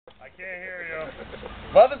Can't hear you.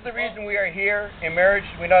 Love is the reason we are here. In marriage,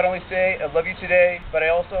 we not only say, I love you today, but I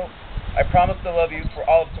promise to love you for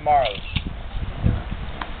all of tomorrows.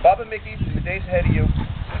 Bob and Mickey, in the days ahead of you,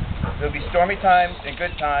 there will be stormy times and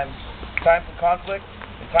good times, times of conflict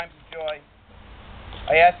and times of joy.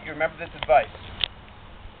 I ask you to remember this advice.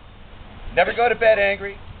 Never go to bed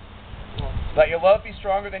angry. Let your love be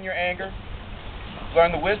stronger than your anger.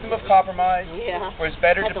 Learn the wisdom of compromise, for it's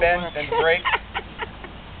better to bend than to break.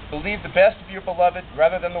 Believe the best of your beloved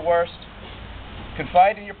rather than the worst.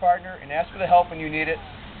 Confide in your partner and ask for the help when you need it.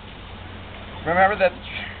 Remember that...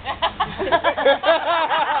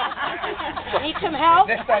 Need some help?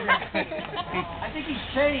 Next time I think he's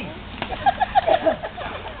changed.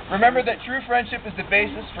 Remember that true friendship is the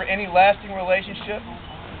basis for any lasting relationship.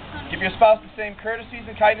 Give your spouse the same courtesies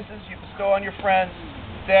and kindnesses you bestow on your friends.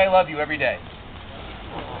 Say I love you every day.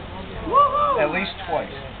 At least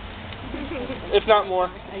twice. If not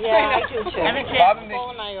more. Yeah, I do too. Bob and Mickey,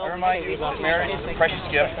 I remind you that marriage is a precious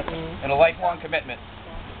gift and a lifelong commitment,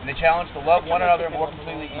 and they challenge to love one another more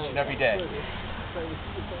completely each and every day. You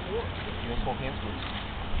guys hold hands, please.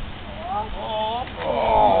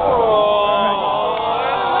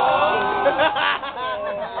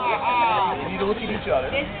 You need to look at each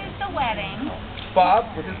other. This is the wedding.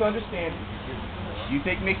 Bob, with this understanding, you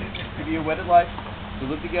take Mickey to be your wedded life, to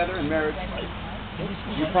live together in marriage.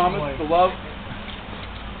 You promise to love.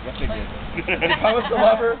 Yes, I did. You promise to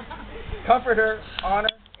love her, comfort her, honor,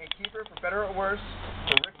 and keep her for better or worse,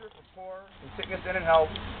 for richer, for poorer, in sickness and in health,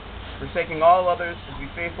 forsaking all others, and to be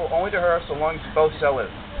faithful only to her so long as you both shall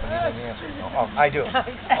live. Oh, I do.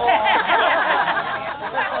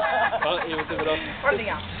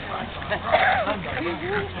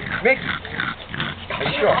 Mickey, are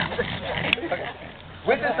you sure? Okay.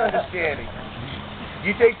 With this understanding,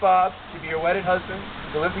 you take Bob to be your wedded husband,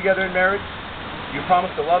 to live together in marriage. You promise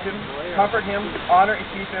to love him, comfort him, honor and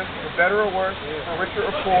keep him, for better or worse, for richer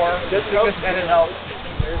or poor, in sickness and in health,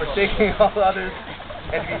 forsaking all others,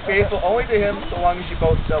 and to be faithful only to him so long as you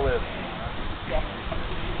both shall live.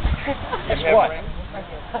 Guess what?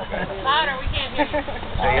 Louder, we can't hear you.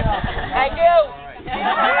 Say it. I do.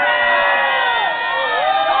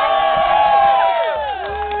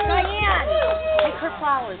 Diane, take her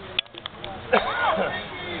flowers.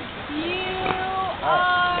 You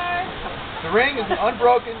are... The ring is an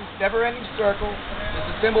unbroken, never-ending circle. It's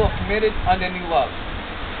a symbol of committed, unending love.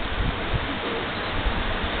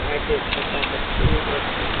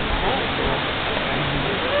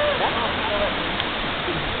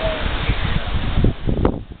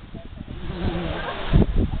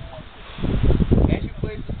 As you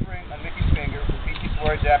place this ring on Mickey's finger, repeat these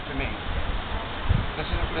words after me.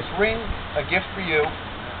 This ring, a gift for you.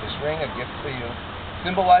 This ring, a gift for you,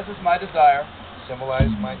 Symbolizes my desire. symbolizes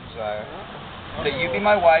my desire That you be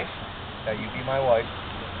my wife. that you be my wife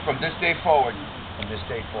From this day forward. from this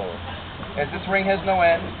day forward. As this ring has no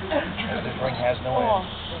end. As this ring has no end,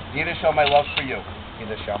 Neither shall my love for you.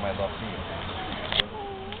 neither shall my love for you.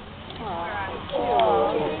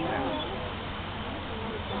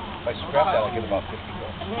 If I scrap that, I'll get about 50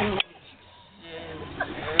 gold.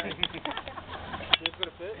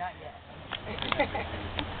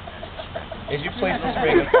 As you place this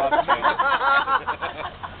ring on Bob's finger,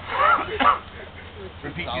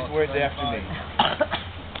 repeat these words after me.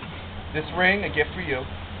 This ring, a gift for you,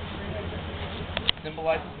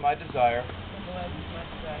 symbolizes my desire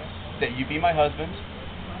that you be my husband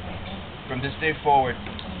from this day forward.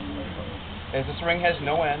 As this ring has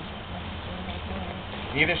no end,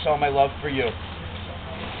 neither shall my love for you.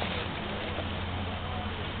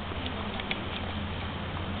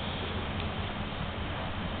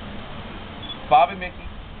 Bob and Mickey,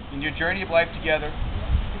 in your journey of life together,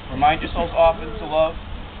 remind yourselves often to love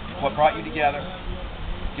what brought you together.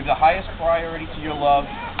 Give the highest priority to your love.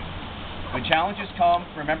 When challenges come,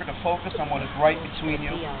 remember to focus on what is right between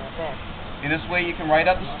you. In this way, you can ride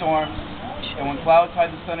out the storms. And when clouds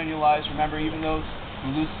hide the sun in your lives, remember, even those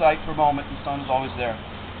who lose sight for a moment, the sun is always there.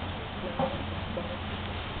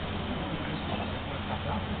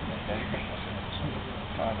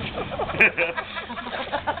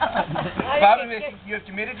 Bob and Mickey, you have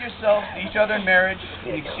committed yourselves to each other in marriage,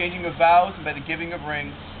 in the exchanging of vows and by the giving of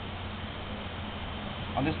rings.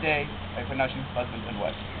 On this day, I pronounce you husband and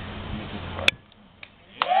wife.